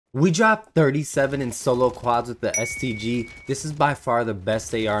We dropped 37 in solo quads with the STG. This is by far the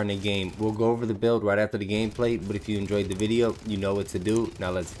best AR in the game. We'll go over the build right after the gameplay, but if you enjoyed the video, you know what to do.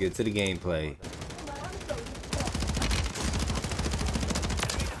 Now let's get to the gameplay.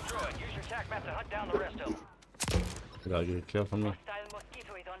 You gotta get a kill from me.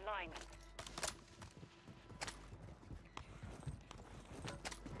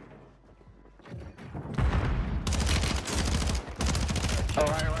 Oh,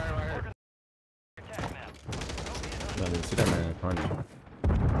 right. I didn't see that man punch.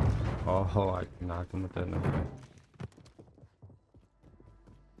 Oh, I knocked him with that number.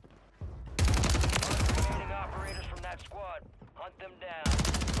 Operators from that squad. Hunt them down.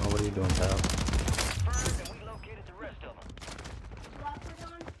 Oh, what are you doing, pal? Confirmed, and we located the rest of them.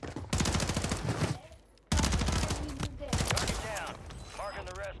 Target down. Marking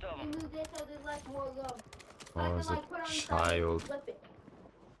the rest of them. Oh, it's a child.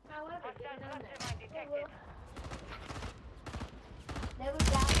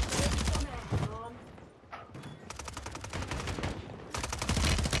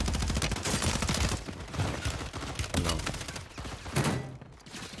 No.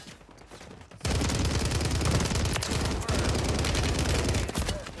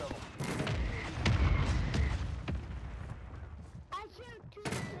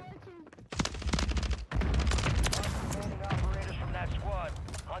 Operators from that squad.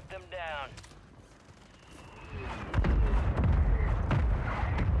 Hunt them down.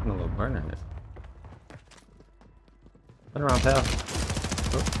 I'm a little burner in it. Turn around, pal.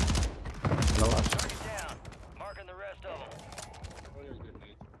 Oh. No watch. Target down. Marking the rest of them.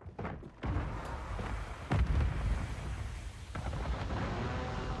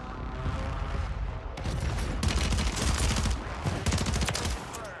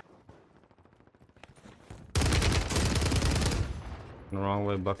 The wrong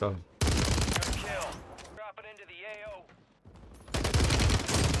way, bucko. Good kill. Drop it into the AO.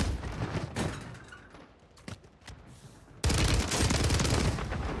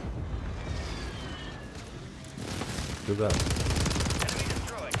 Do that. Enemy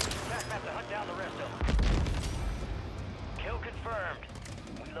destroyed. Attack map to hunt down the rest of them. Kill confirmed.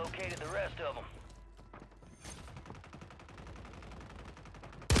 We located the rest of them.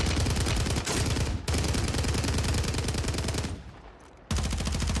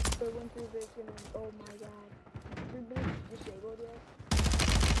 Went through this and oh my god. Your base disabled yet?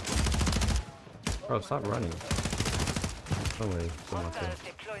 Bro, stop running. Somebody, someone Hostiles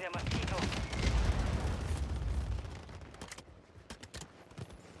deploy the mosquito.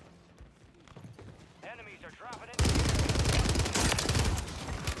 Enemies are dropping in.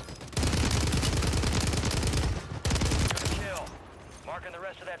 Good kill. Marking the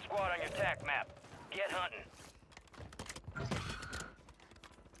rest of that squad on your attack map. Get hunting.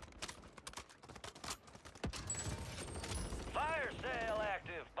 Fire sale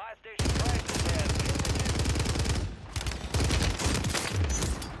active. Buy station prices have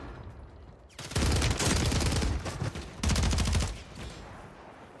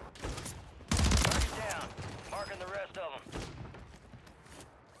target down. Marking the rest of them.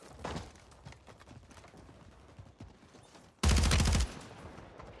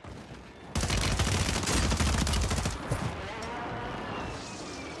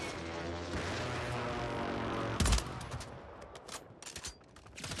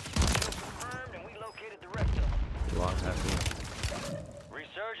 Confirmed, and we located the rest of them. lock happening.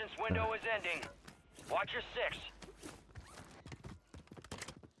 Resurgence window is ending. Watch your six.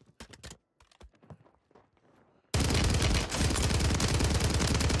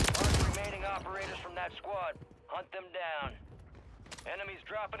 Mark remaining operators from that squad. Hunt them down. Enemies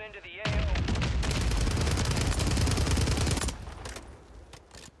dropping into the AO.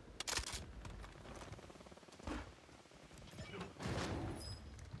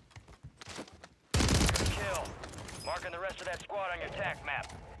 Good kill. Marking the rest of that squad on your attack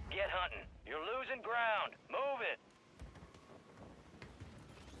map. Get hunting. You're losing ground. Move it.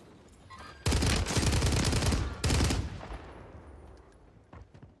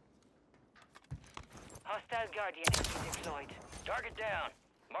 Hostile Guardian has been deployed. Target down.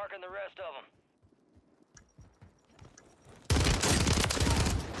 Marking the rest of them.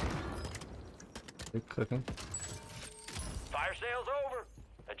 You're cooking. Fire sale's over.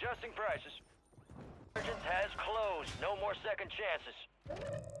 Adjusting prices. Resurgence has closed. No more second chances.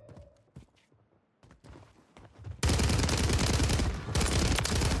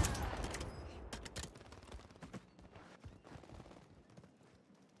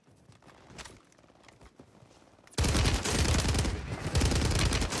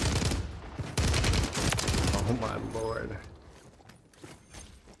 Oh my lord.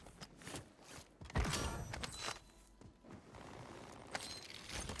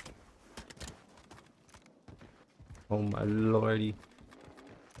 Oh my lordy.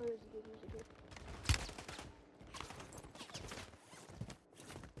 Oh, this is good, this is good.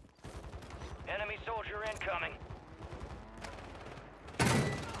 Enemy soldier incoming.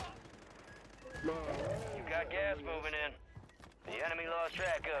 You got gas moving in. The enemy lost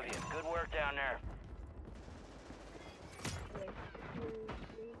track of you. Good work down there. Wait, 2,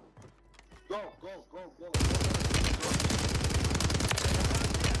 3.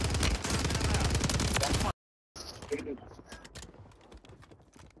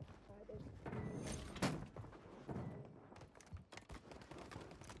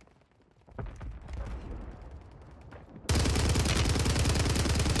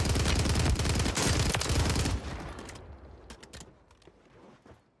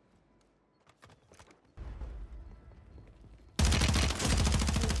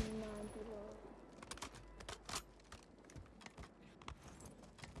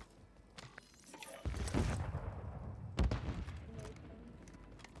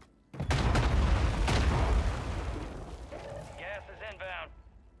 Gas is inbound.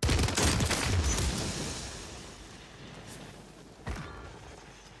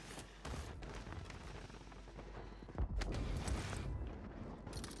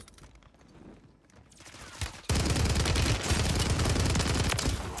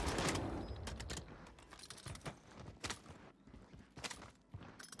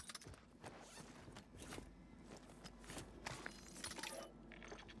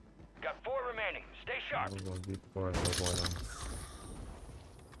 Got 4 remaining. Stay sharp. I'm gonna be pouring no going on.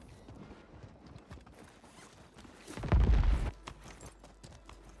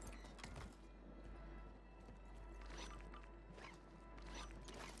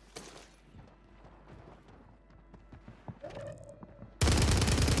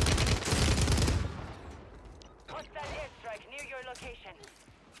 Hostile airstrike near your location.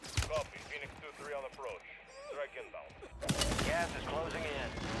 Copy. Phoenix 2-3 on approach. Strike inbound. Gas is closing in.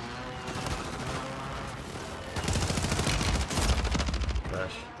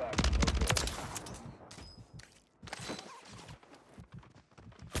 Crash.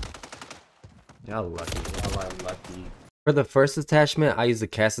 Y'all lucky. Y'all are lucky. For the first attachment, I use the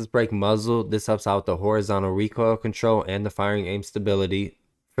Cassis brake muzzle. This helps out the horizontal recoil control and the firing aim stability.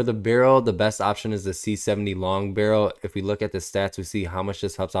 For the barrel, the best option is the C70 long barrel. If we look at the stats, we see how much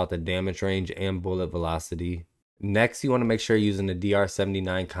this helps out the damage range and bullet velocity. Next, you want to make sure you're using the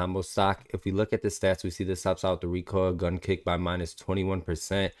DR79 combo stock. If we look at the stats, we see this helps out the recoil gun kick by minus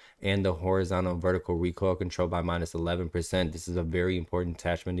 21% and the horizontal and vertical recoil control by minus 11%. This is a very important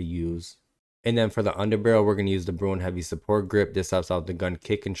attachment to use. And then for the underbarrel, we're going to use the Bruin Heavy Support Grip. This helps out the gun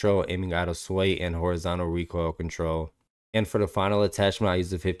kick control, aiming out of sway, and horizontal recoil control. And for the final attachment, I use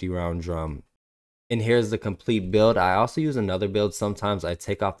the 50 round drum. And here's the complete build. I also use another build. Sometimes I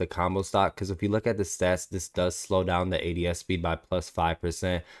take off the combo stock because if you look at the stats, this does slow down the ADS speed by plus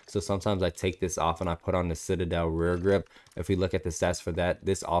 5%. So sometimes I take this off and I put on the Citadel rear grip. If we look at the stats for that,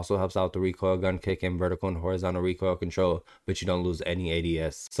 this also helps out the recoil gun kick and vertical and horizontal recoil control, but you don't lose any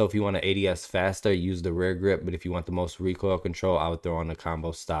ADS. So if you want to ADS faster, use the rear grip, but if you want the most recoil control, I would throw on the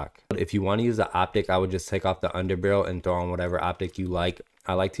combo stock. But if you want to use the optic, I would just take off the underbarrel and throw on whatever optic you like.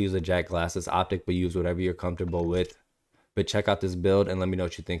 I like to use a Jack Glasses optic, but use whatever you're comfortable with. But check out this build and let me know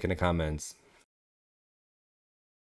what you think in the comments.